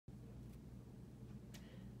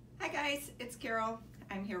guys, it's Carol.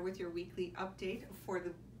 I'm here with your weekly update for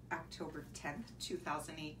the October 10th,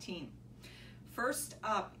 2018. First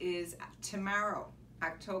up is tomorrow,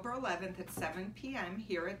 October 11th at 7 p.m.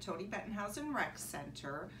 here at Tony Bettenhausen Rec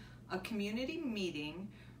Center, a community meeting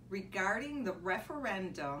regarding the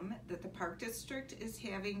referendum that the Park District is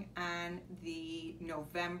having on the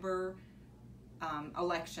November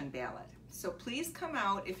election ballot. So please come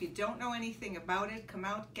out. If you don't know anything about it, come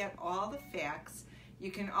out, get all the facts. You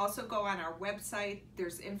can also go on our website.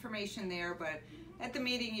 There's information there, but at the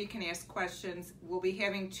meeting you can ask questions. We'll be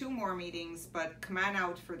having 2 more meetings, but come on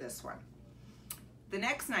out for this one. The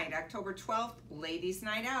next night, October 12th, Ladies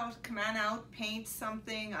Night Out. Come on out, paint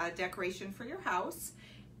something, a decoration for your house.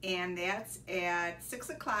 And that's at 6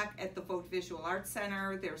 o'clock at the Vogt Visual Arts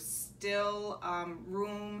Center. There's still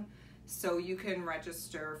room, so you can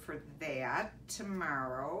register for that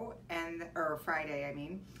tomorrow, or Friday, I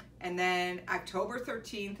mean. And then October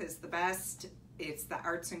 13th is the best. It's the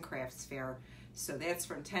Arts and Crafts Fair. So that's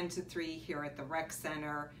from 10 to 3 here at the Rec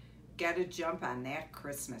Center. Get a jump on that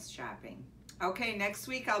Christmas shopping. Okay, next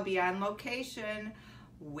week I'll be on location.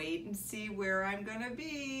 Wait and see where I'm gonna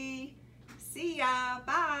be. See ya,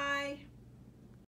 bye.